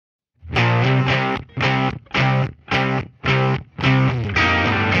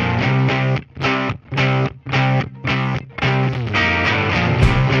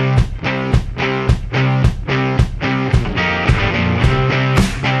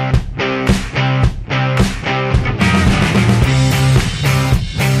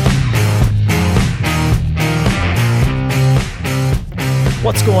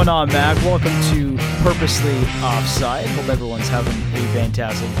What's going on, Mac? Welcome to Purposely Offside. Hope everyone's having a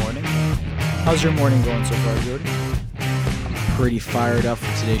fantastic morning. How's your morning going so far, Jordan? I'm pretty fired up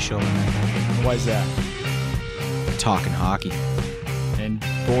for today's show, man. Why is that? Talking hockey. And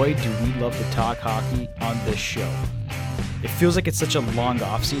boy, do we love to talk hockey on this show. It feels like it's such a long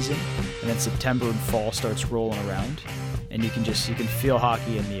off season, and then September and fall starts rolling around, and you can feel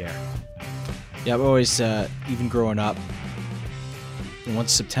hockey in the air. Yeah, I've always, even growing up,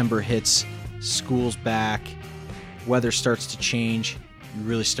 once September hits, school's back, weather starts to change, you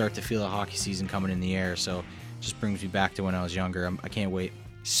really start to feel the hockey season coming in the air. So it just brings me back to when I was younger. I can't wait.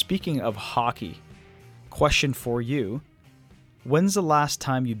 Speaking of hockey, question for you. When's the last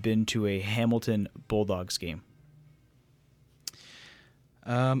time you've been to a Hamilton Bulldogs game?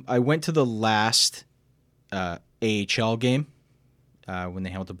 I went to the last AHL game when the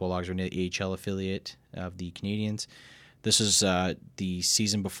Hamilton Bulldogs were in the AHL affiliate of the Canadiens. This is the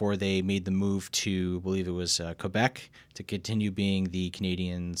season before they made the move to, I believe it was Quebec, to continue being the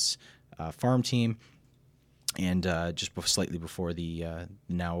Canadiens' farm team, and just slightly before the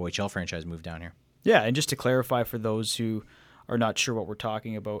now OHL franchise moved down here. Yeah, and just to clarify for those who are not sure what we're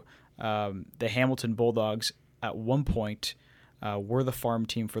talking about, the Hamilton Bulldogs at one point were the farm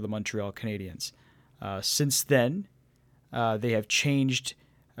team for the Montreal Canadiens. Since then, they have changed.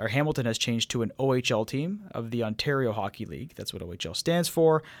 Or Hamilton has changed to an OHL team of the Ontario Hockey League. That's what OHL stands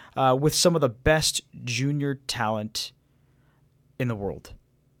for, with some of the best junior talent in the world.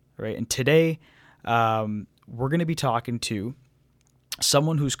 Right? And today, we're going to be talking to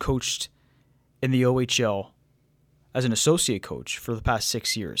someone who's coached in the OHL as an associate coach for the past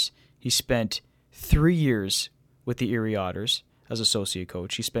 6 years. He spent 3 years with the Erie Otters as associate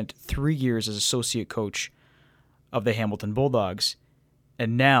coach. He spent 3 years as associate coach of the Hamilton Bulldogs.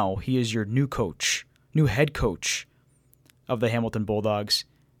 And now he is your new head coach of the Hamilton Bulldogs,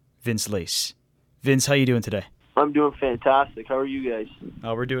 Vince Lace. Vince, how you doing today? I'm doing fantastic. How are you guys?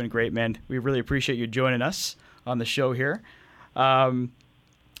 We're doing great, man. We really appreciate you joining us on the show here.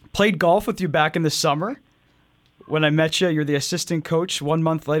 Played golf with you back in the summer. When I met you, you're the assistant coach. 1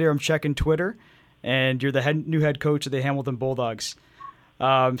 month later, I'm checking Twitter, and you're the new head coach of the Hamilton Bulldogs.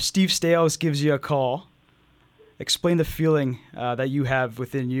 Steve Staios gives you a call. Explain the feeling that you have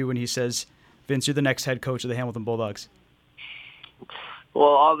within you when he says, Vince, you're the next head coach of the Hamilton Bulldogs. Well,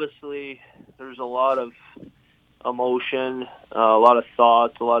 obviously, there's a lot of emotion, a lot of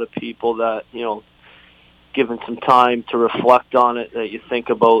thoughts, a lot of people that, given some time to reflect on it, that you think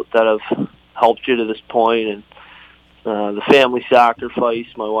about that have helped you to this point, and the family sacrifice,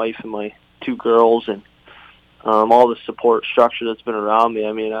 my wife and my two girls, and all the support structure that's been around me.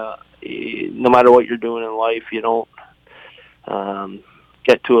 I mean, no matter what you're doing in life, you don't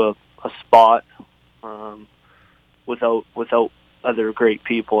get to a spot without other great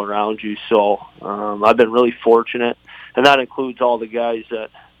people around you. So I've been really fortunate, and that includes all the guys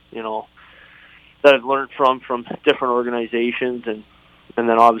that that I've learned from different organizations, and then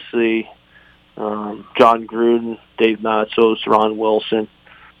obviously John Gruden, Dave Matzos, Ron Wilson,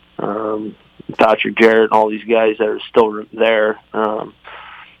 Patrick Jarrett, and all these guys that are still there.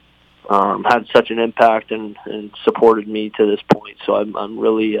 Had such an impact and supported me to this point. So I'm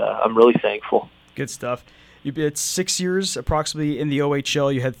really thankful. Good stuff. It's 6 years approximately in the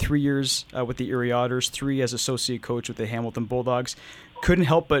OHL. You had 3 years with the Erie Otters, 3 as associate coach with the Hamilton Bulldogs. Couldn't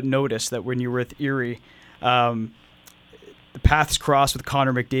help but notice that when you were with Erie, the paths crossed with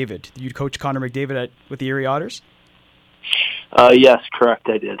Connor McDavid. You'd coach Connor McDavid with the Erie Otters? Yes, correct,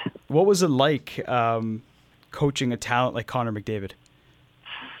 I did. What was it like coaching a talent like Connor McDavid?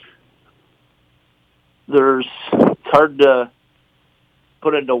 It's hard to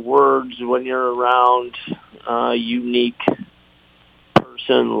put into words when you're around a unique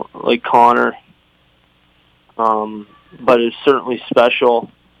person like Connor. But it's certainly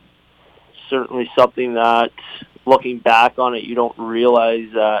special. Certainly something that, looking back on it, you don't realize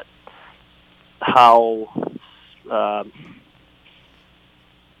that how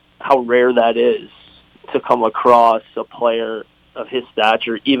rare that is to come across a player of his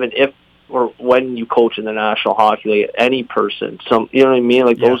stature, even if or when you coach in the National Hockey League. Any person, you know what I mean?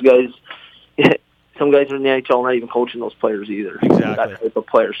 Like, those guys, some guys in the NHL not even coaching those players either. Exactly. That type of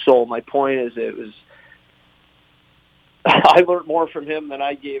player. So my point is, I learned more from him than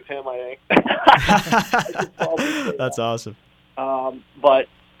I gave him, I think. I could probably say That's awesome. But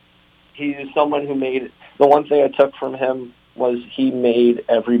he is someone who made, the one thing I took from him was he made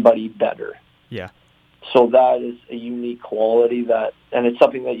everybody better. Yeah. So that is a unique quality and it's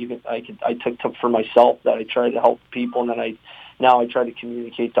something that I took for myself, that I try to help people, and then now I try to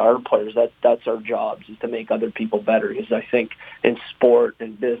communicate to our players that that's our jobs, is to make other people better. Because I think in sport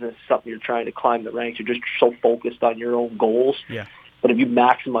and business, something you're trying to climb the ranks, you're just so focused on your own goals. Yeah. But if you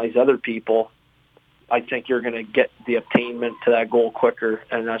maximize other people, I think you're going to get the attainment to that goal quicker.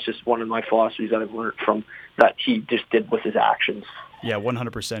 And that's just one of my philosophies that I've learned from that he just did with his actions. Yeah,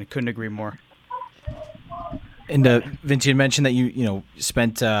 100%. Couldn't agree more. And Vince, you mentioned that you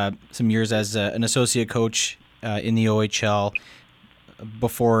spent some years as an associate coach in the OHL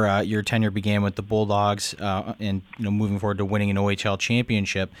before your tenure began with the Bulldogs, and moving forward to winning an OHL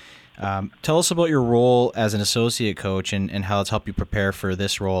championship. Tell us about your role as an associate coach and how it's helped you prepare for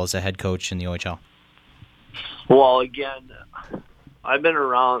this role as a head coach in the OHL. Well, again, I've been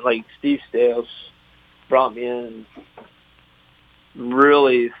around, like Steve Staios brought me in,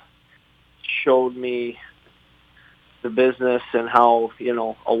 really showed me the business and how,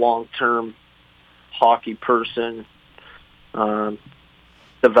 a long-term hockey person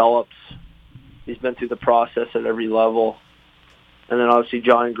develops. He's been through the process at every level. And then obviously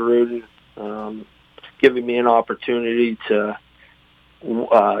John Gruden giving me an opportunity to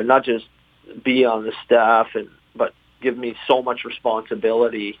not just be on the staff, but give me so much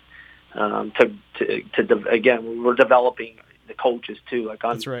responsibility again, we're developing the coaches too.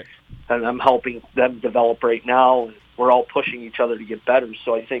 That's right. And I'm helping them develop right now, and we're all pushing each other to get better.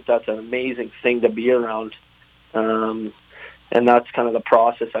 So I think that's an amazing thing to be around. And that's kind of the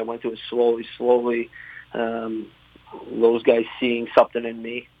process I went through, slowly, those guys seeing something in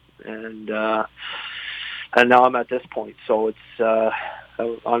me. And now I'm at this point. So it's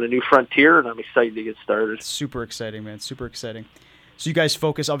on a new frontier, and I'm excited to get started. Super exciting, man. Super exciting. So you guys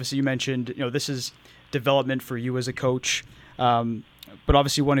focus, obviously you mentioned, this is development for you as a coach. But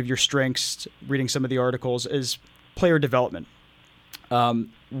obviously one of your strengths, reading some of the articles, is player development.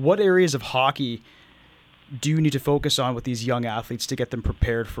 What areas of hockey do you need to focus on with these young athletes to get them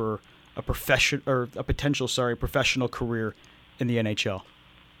prepared for a potential professional career in the NHL?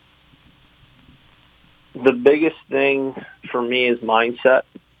 The biggest thing for me is mindset.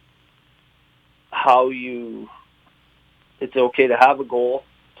 It's okay to have a goal.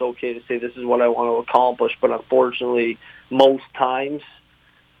 It's okay to say this is what I want to accomplish, but unfortunately, most times,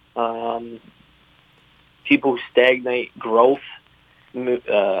 people who stagnate growth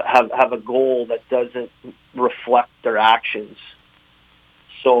have a goal that doesn't reflect their actions.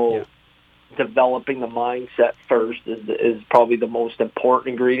 So developing the mindset first is probably the most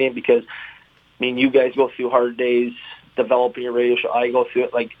important ingredient, because, you guys go through hard days developing your radio show. I go through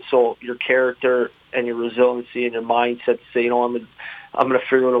it, so your character and your resiliency and your mindset to say, I'm going to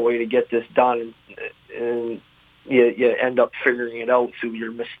figure out a way to get this done, and you end up figuring it out through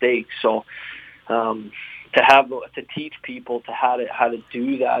your mistakes. So to teach people how to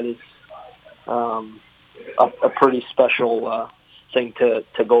do that is a pretty special thing to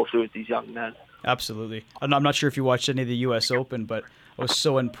go through with these young men. Absolutely. I'm not sure if you watched any of the U.S. Open, but I was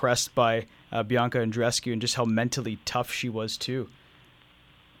so impressed by Bianca Andreescu and just how mentally tough she was too.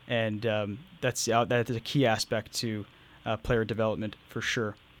 And that is a key aspect to player development for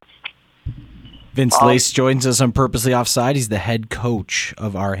sure. Vince Lace joins us on Purposely Offside. He's the head coach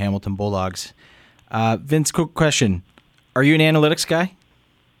of our Hamilton Bulldogs. Vince, quick question. Are you an analytics guy?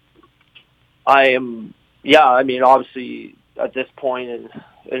 I am. Yeah, obviously at this point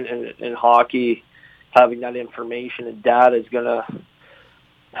in hockey, having that information and data is going to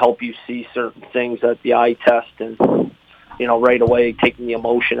help you see certain things that the eye test, and right away taking the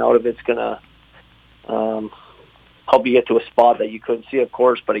emotion out of it's going to help you get to a spot that you couldn't see, of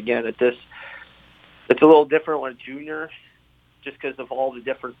course. But again, it's a little different when it's junior, just because of all the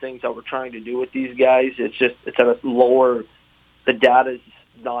different things that we're trying to do with these guys. It's at a lower. The data is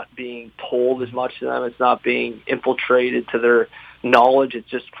not being told as much to them. It's not being infiltrated to their knowledge. It's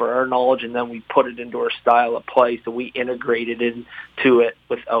just for our knowledge, and then we put it into our style of play, so we integrate it into it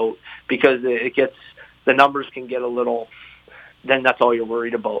because the numbers can get a little. Then that's all you're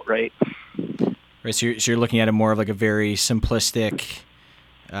worried about, right? Right. So you're looking at it more of like a very simplistic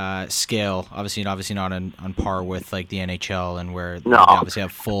scale. Obviously not on par with like the NHL, and where they obviously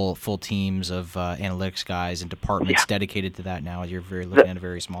have full teams of analytics guys and departments dedicated to that. Now you're looking at a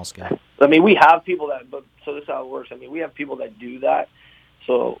very small scale. We have people so this is how it works. We have people that do that.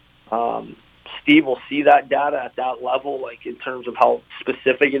 So Steve will see that data at that level, in terms of how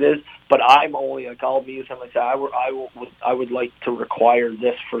specific it is. But I'm only I'll be with him. I would like to require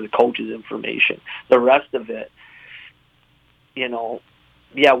this for the coach's information. The rest of it,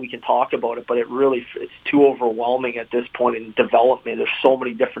 we can talk about it, but it's too overwhelming at this point in development. There's so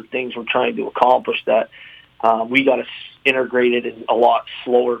many different things we're trying to accomplish that we got to integrate it in a lot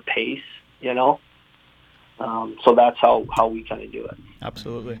slower pace, So that's how we kind of do it.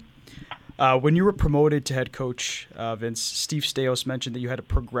 Absolutely. When you were promoted to head coach, Vince, Steve Staios mentioned that you had a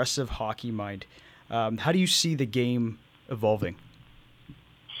progressive hockey mind. How do you see the game evolving?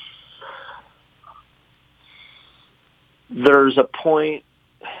 There's a point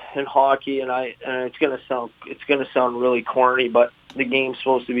in hockey, and it's gonna sound really corny, but the game's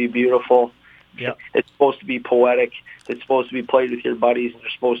supposed to be beautiful. Yeah. It's supposed to be poetic. It's supposed to be played with your buddies, and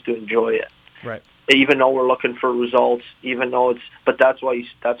you're supposed to enjoy it. Right. Even though we're looking for results, but that's why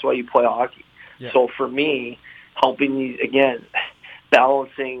you play hockey. Yeah. So for me, helping these, again,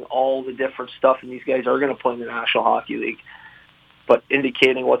 balancing all the different stuff, and these guys are going to play in the National Hockey League, but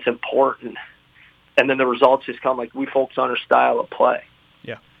indicating what's important, and then the results just come. Like, we focus on our style of play.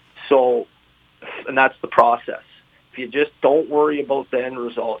 Yeah. So, and that's the process. If you just don't worry about the end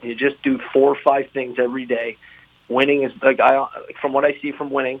result, you just do 4 or 5 things every day. Winning is, from what I see from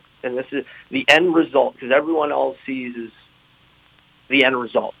winning, and this is the end result, because everyone else sees is the end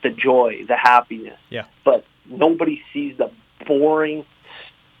result, the joy, the happiness. Yeah. But nobody sees the boring,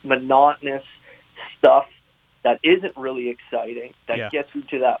 monotonous stuff that isn't really exciting, that gets you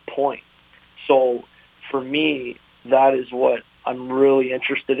to that point. So for me, that is what I'm really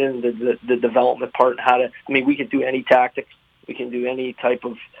interested in, the development part, and we can do any tactics, we can do any type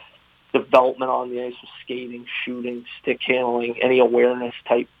of development on the ice with skating, shooting, stick handling, any awareness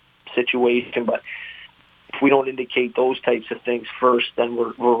type situation. But if we don't indicate those types of things first, then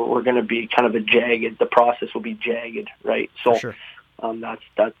we're going to be kind of the process will be jagged, right? So sure.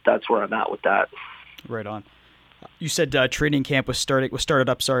 That's where I'm at with that. Right on. You said training camp was started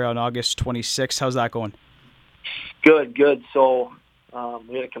up on August 26th. How's that going? Good. So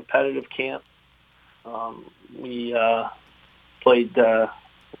we had a competitive camp. We played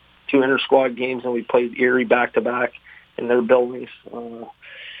 2 inter-squad games, and we played Erie back-to-back in their buildings.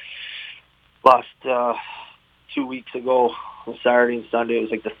 Last 2 weeks ago, on Saturday and Sunday, it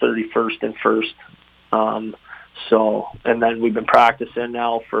was like the 31st and 1st. And then we've been practicing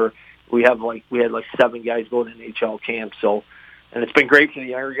now we had 7 guys go to NHL camp. So, and it's been great for the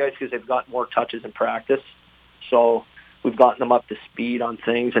younger guys because they've got more touches in practice. So we've gotten them up to speed on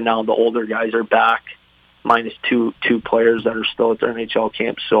things, and now the older guys are back, minus two players that are still at their NHL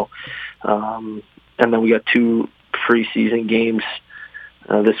camp. So, and then we got 2 preseason games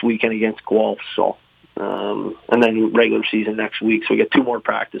this weekend against Guelph. So, and then regular season next week. So we get 2 more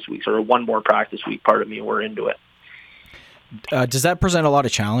practice weeks, or 1 more practice week. Part of me, we're into it. Does that present a lot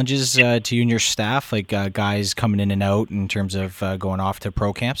of challenges to you and your staff, like guys coming in and out in terms of going off to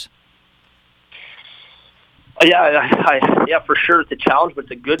pro camps? Yeah, for sure. It's a challenge, but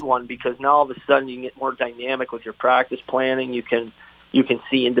it's a good one, because now all of a sudden you can get more dynamic with your practice planning. You can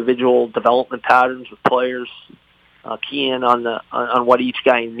see individual development patterns with players, key in on what each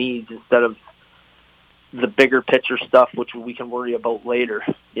guy needs instead of the bigger picture stuff, which we can worry about later.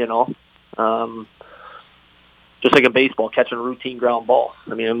 Just like a baseball, catching a routine ground ball.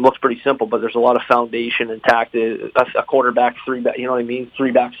 I mean, it looks pretty simple, but there's a lot of foundation and tactic. A quarterback, 3-back,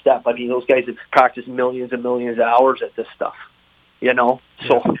 3-back step. I mean, those guys have practiced millions and millions of hours at this stuff,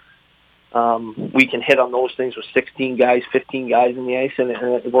 So we can hit on those things with 16 guys, 15 guys in the ice, and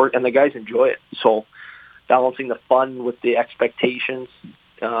the guys enjoy it. So balancing the fun with the expectations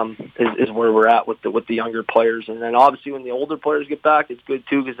is where we're at with the younger players. And then obviously when the older players get back, it's good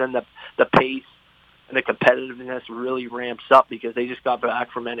too, because then the pace and the competitiveness really ramps up, because they just got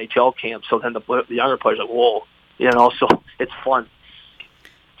back from NHL camp. So then the younger players are like, whoa, so it's fun.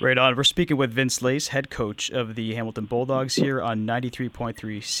 Right on. We're speaking with Vince Lace, head coach of the Hamilton Bulldogs, here on 93.3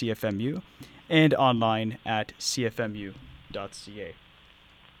 CFMU and online at cfmu.ca.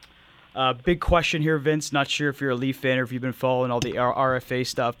 Big question here, Vince. Not sure if you're a Leaf fan or if you've been following all the RFA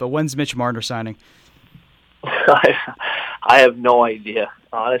stuff, but when's Mitch Marner signing? I have no idea,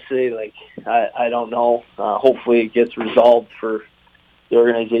 honestly. I don't know. Hopefully it gets resolved for the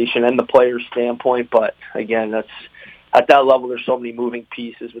organization and the players' standpoint. But again, that's at that level. There's so many moving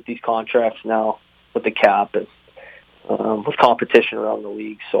pieces with these contracts now, with the cap and with competition around the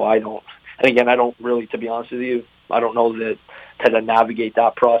league. So I don't really, to be honest with you, I don't know how to navigate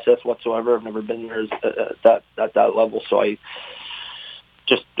that process whatsoever. I've never been there at that level. So it's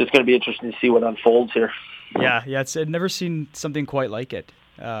going to be interesting to see what unfolds here. Yeah, I've never seen something quite like it,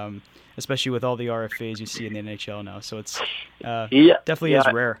 especially with all the RFAs you see in the NHL now. So it's definitely is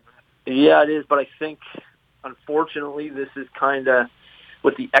rare. Yeah, it is. But I think, unfortunately, this is kind of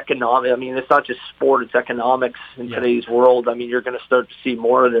with the economic. I mean, it's not just sport; it's economics in today's world. I mean, you're going to start to see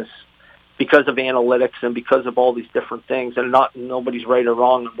more of this because of analytics and because of all these different things. And nobody's right or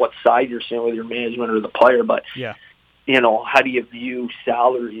wrong on what side you're seeing, whether you're management or the player. But how do you view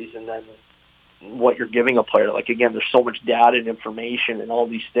salaries, and then what you're giving a player. Like, again, there's so much data and information and all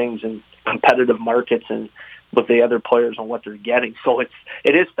these things and competitive markets and with the other players and what they're getting. So it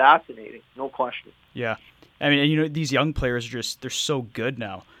is fascinating, no question. Yeah. I mean, you know, these young players they're so good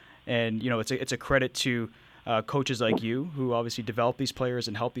now. And, you know, it's a credit to coaches like you who obviously develop these players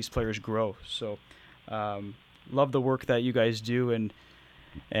and help these players grow. So love the work that you guys do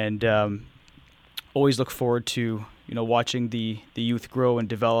and always look forward to, you know, watching the youth grow and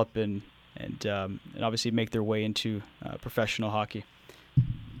develop and obviously make their way into professional hockey.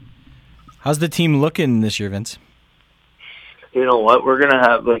 How's the team looking this year, Vince? You know what? We're going to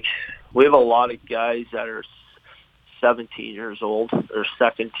have, we have a lot of guys that are 17 years old. They're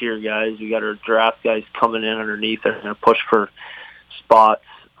second-tier guys. We got our draft guys coming in underneath. They're going to push for spots.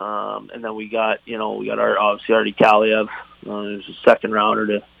 And then we got our, obviously, Artie Kaliev. Who's a second-rounder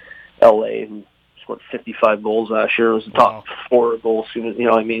to L.A. who scored 55 goals last year. It was the top 4 goals, you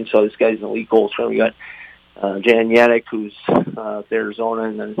know what I mean? So this guy's an elite goal scorer. We got Jan Yannick, who's with Arizona,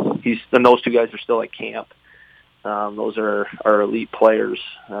 and then those 2 guys are still at camp. Those are our elite players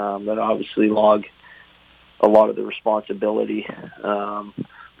that obviously log a lot of the responsibility.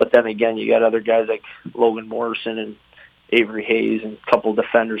 But then again, you got other guys like Logan Morrison and Avery Hayes and a couple of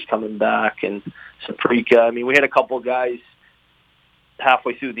defenders coming back and Saprika. I mean, we had a couple of guys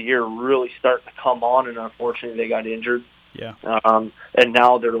halfway through the year really starting to come on, and unfortunately they got injured. Yeah. And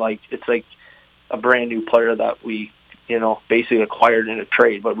now they're it's like a brand new player that we, you know, basically acquired in a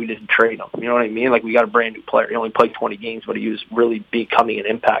trade, but we didn't trade him. You know what I mean? Like, we got a brand new player. He only played 20 games, but he was really becoming an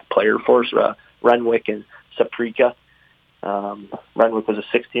impact player for us. Renwick and Saprika. Renwick was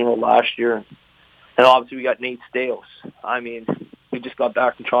a 16-year-old last year. And obviously we got Nate Staios. I mean, we just got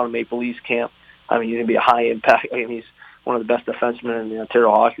back from Toronto Maple Leafs camp. I mean, he's going to be a high impact. I mean, he's one of the best defensemen in the Ontario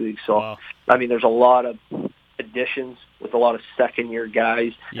Hockey League. So, wow. I mean, there's a lot of additions with a lot of second-year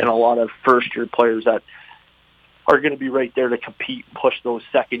guys and a lot of first-year players that are going to be right there to compete and push those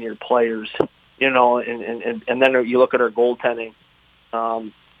second-year players, you know, and then you look at our goaltending.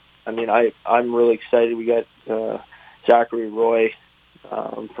 I mean, I'm really excited. We got Zachary Roy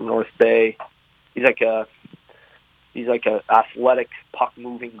from North Bay. He's like a athletic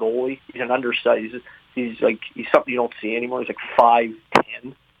puck-moving goalie. He's an undersized. He's something you don't see anymore. He's like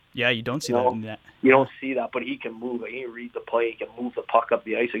 5'10". Yeah, you don't see that in that. You don't see that, but he can move. He can read the play. He can move the puck up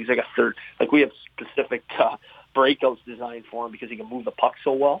the ice. He's like a third. Like, we have specific breakouts designed for him because he can move the puck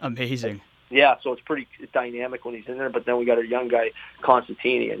so well. Amazing. Yeah, so it's pretty dynamic when he's in there. But then we got our young guy,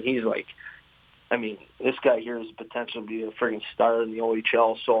 Constantini, and he's like, I mean, this guy here has the potential to be a friggin' star in the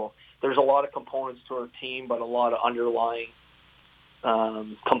OHL. So there's a lot of components to our team, but a lot of underlying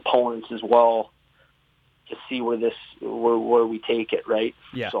components as well to see where we take it, right?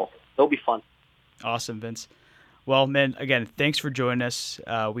 Yeah. So it'll be fun. Awesome, Vince. Well, man, again, thanks for joining us.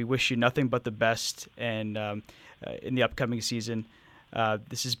 We wish you nothing but the best, and in the upcoming season,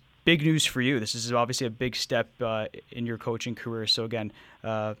 this is big news for you. This is obviously a big step in your coaching career. So again,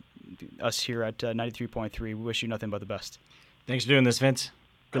 us here at 93.3, we wish you nothing but the best. Thanks for doing this, Vince.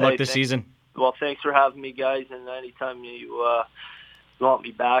 Good luck this season. Well, thanks for having me, guys, and anytime you want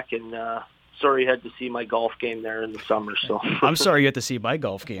me back, and sorry you had to see my golf game there in the summer. So I'm sorry you had to see my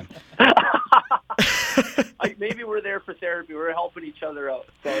golf game. Maybe we're there for therapy. We're helping each other out.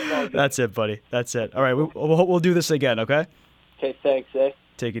 So that's it, buddy. That's it. All right, we'll do this again, okay? Okay, thanks, eh?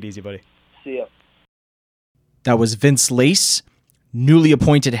 Take it easy, buddy. See ya. That was Vince Lace, newly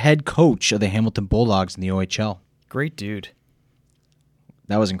appointed head coach of the Hamilton Bulldogs in the OHL. Great dude.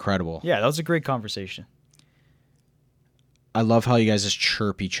 That was incredible. Yeah, that was a great conversation. I love how you guys just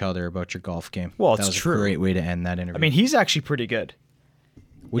chirp each other about your golf game. Well, it's that was true. A great way to end that interview. I mean, he's actually pretty good.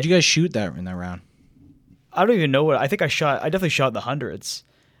 What'd you guys shoot in that round? I don't even know what. I think I definitely shot in the hundreds.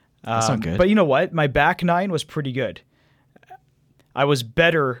 That's not good. But you know what? My back nine was pretty good. I was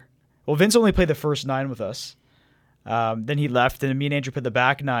better. Well, Vince only played the first 9 with us. Then he left, and me and Andrew played the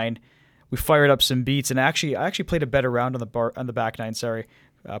back 9. We fired up some beats, and I actually played a better round on the back 9. Sorry,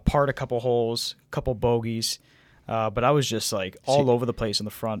 parred a couple holes, couple bogeys, but I was just like all over the place in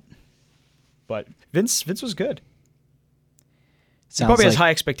the front. But Vince was good. He probably has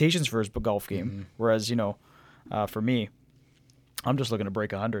high expectations for his golf game, whereas for me, I'm just looking to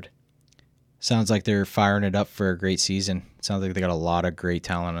break 100. Sounds like they're firing it up for a great season. Sounds like they got a lot of great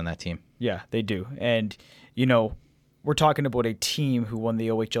talent on that team. Yeah, they do. And, we're talking about a team who won the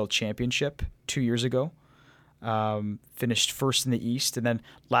OHL championship 2 years ago, finished first in the East, and then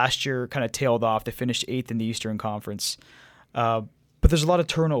last year kind of tailed off. They finished 8th in the Eastern Conference. But there's a lot of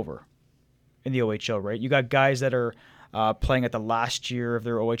turnover in the OHL, right? You got guys that are playing at the last year of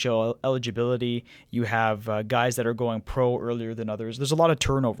their OHL eligibility. You have guys that are going pro earlier than others. There's a lot of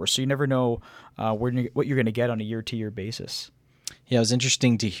turnover, so you never know what you're going to get on a year-to-year basis. Yeah, it was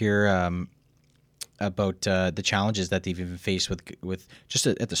interesting to hear about the challenges that they've even faced with just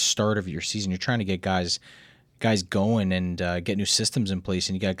at the start of your season. You're trying to get guys going and get new systems in place,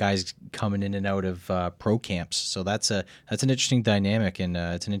 and you got guys coming in and out of pro camps. So that's an interesting dynamic, and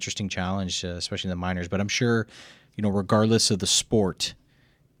it's an interesting challenge, especially in the minors. But I'm sure, regardless of the sport,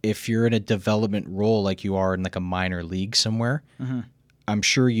 if you're in a development role like you are in like a minor league somewhere, mm-hmm. I'm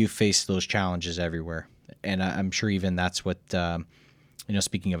sure you face those challenges everywhere. And I'm sure even that's what,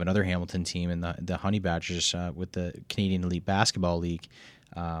 speaking of another Hamilton team and the Honey Badgers with the Canadian Elite Basketball League,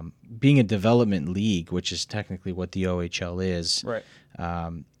 being a development league, which is technically what the OHL is, right?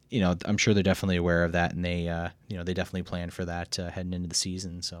 I'm sure they're definitely aware of that, and they definitely plan for that heading into the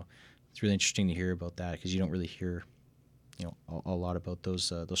season. So it's really interesting to hear about that because you don't really hear, a lot about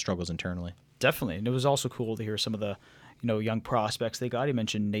those struggles internally. Definitely, and it was also cool to hear some of the, young prospects they got. He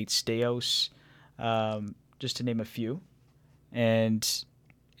mentioned Nate Staios, just to name a few, and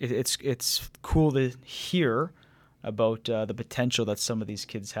it's cool to hear about the potential that some of these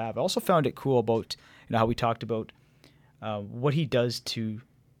kids have. I also found it cool about how we talked about what he does to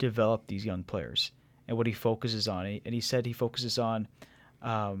develop these young players and what he focuses on. And he said he focuses on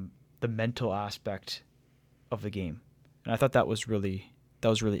the mental aspect of the game, and I thought that was really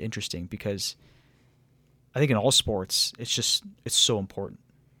interesting because I think in all sports it's so important.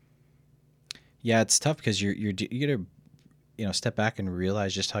 Yeah, it's tough because you gotta step back and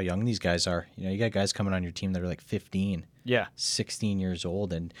realize just how young these guys are. You got guys coming on your team that are like 15, 16 years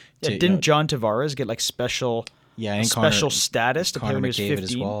old, and didn't John Tavares get like special status to play when he was 15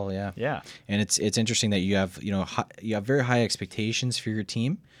 as well? Yeah. And it's interesting that you have very high expectations for your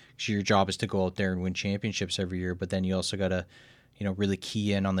team. So your job is to go out there and win championships every year, but then you also got to really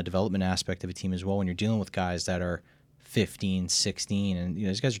key in on the development aspect of a team as well when you're dealing with guys that are 15, 16, and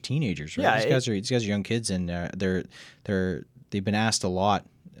these guys are teenagers, right? Yeah, these guys are young kids, and they've been asked a lot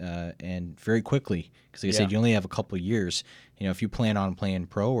and very quickly because, like I said, you only have a couple of years. If you plan on playing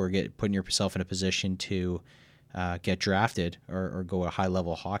pro or putting yourself in a position to get drafted or go a high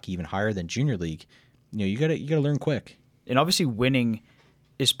level hockey, even higher than junior league, you gotta learn quick. And obviously, winning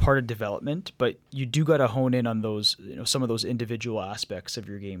is part of development, but you do got to hone in on those, some of those individual aspects of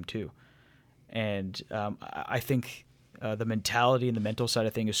your game too. And I think the mentality and the mental side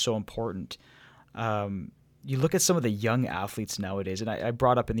of things is so important. You look at some of the young athletes nowadays, and I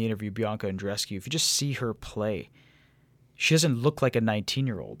brought up in the interview Bianca Andreescu. If you just see her play, she doesn't look like a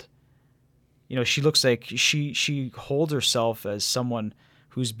 19-year-old. She looks like she holds herself as someone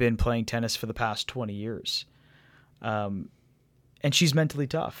who's been playing tennis for the past 20 years. And she's mentally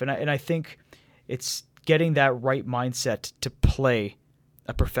tough. And I think it's getting that right mindset to play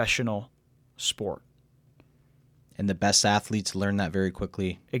a professional sport. And the best athletes learn that very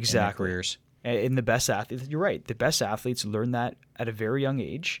quickly in their careers. And the best athletes, you're right, the best athletes learn that at a very young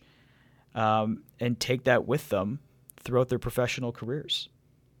age and take that with them throughout their professional careers.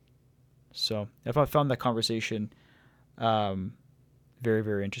 So I found that conversation very,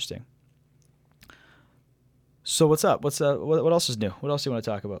 very interesting. So what's up? What else is new? What else do you want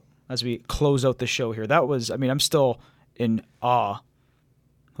to talk about as we close out the show here? I'm still in awe.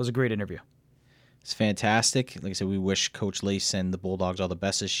 That was a great interview. It's fantastic. Like I said, we wish Coach Lace and the Bulldogs all the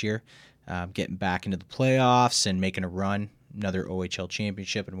best this year, getting back into the playoffs and making a run, another OHL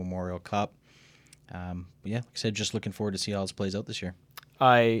championship and a Memorial Cup. Like I said, just looking forward to see how this plays out this year.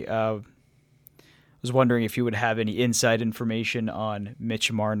 I was wondering if you would have any inside information on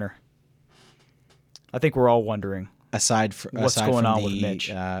Mitch Marner. I think we're all wondering. Aside from with Mitch,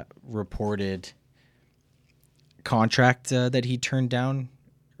 reported contract that he turned down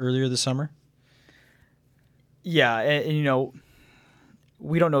earlier this summer. Yeah, and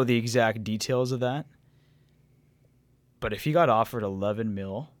we don't know the exact details of that. But if he got offered $11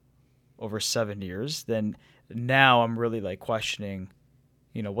 million over 7 years, then now I'm really questioning,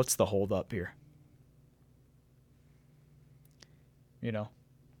 what's the holdup here?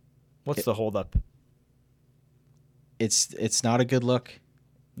 What's the holdup? It's not a good look.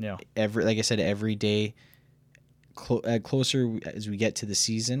 No. Like I said, every day, closer as we get to the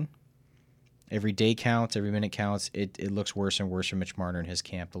season, every day counts, every minute counts. It looks worse and worse for Mitch Marner and his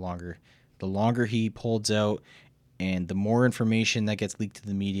camp. The longer he holds out, and the more information that gets leaked to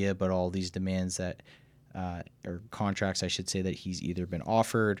the media about all these demands that, or contracts, I should say, that he's either been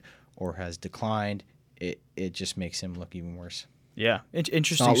offered or has declined, it just makes him look even worse. Yeah, interesting.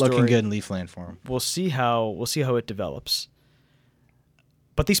 It's not looking story. good in Leafland for him. We'll see how it develops.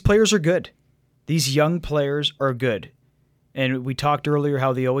 But these players are good. These young players are good. And we talked earlier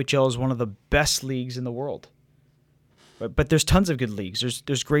how the OHL is one of the best leagues in the world. But there's tons of good leagues.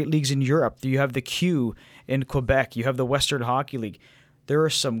 There's great leagues in Europe. You have the Q in Quebec. You have the Western Hockey League. There are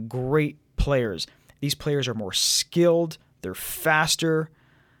some great players. These players are more skilled. They're faster.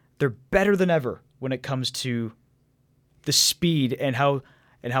 They're better than ever when it comes to the speed and how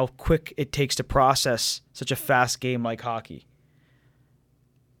quick it takes to process such a fast game like hockey.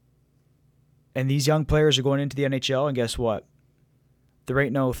 And these young players are going into the NHL, and guess what? There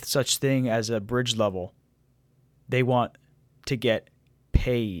ain't no such thing as a bridge level. They want to get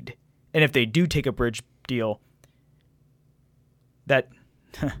paid. And if they do take a bridge deal, that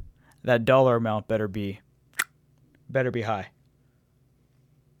dollar amount better be high.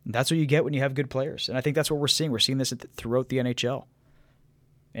 And that's what you get when you have good players. And I think that's what we're seeing. We're seeing this throughout the NHL.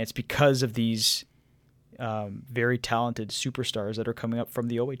 And it's because of these very talented superstars that are coming up from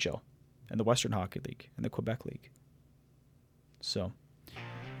the OHL and the Western Hockey League and the Quebec League. So,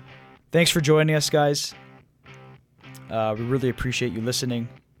 thanks for joining us, guys. We really appreciate you listening.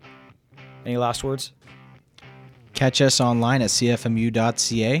 Any last words? Catch us online at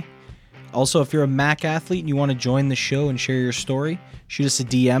cfmu.ca. Also, if you're a Mac athlete and you want to join the show and share your story, shoot us a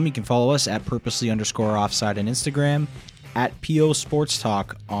DM. You can follow us at purposely_offside on Instagram, at PO Sports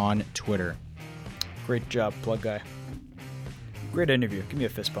Talk on Twitter. Great job, plug guy. Great interview. Give me a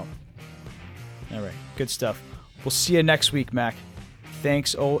fist bump. All right, good stuff. We'll see you next week, Mac.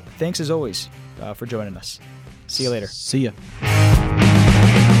 Thanks as always for joining us. See you later. See ya.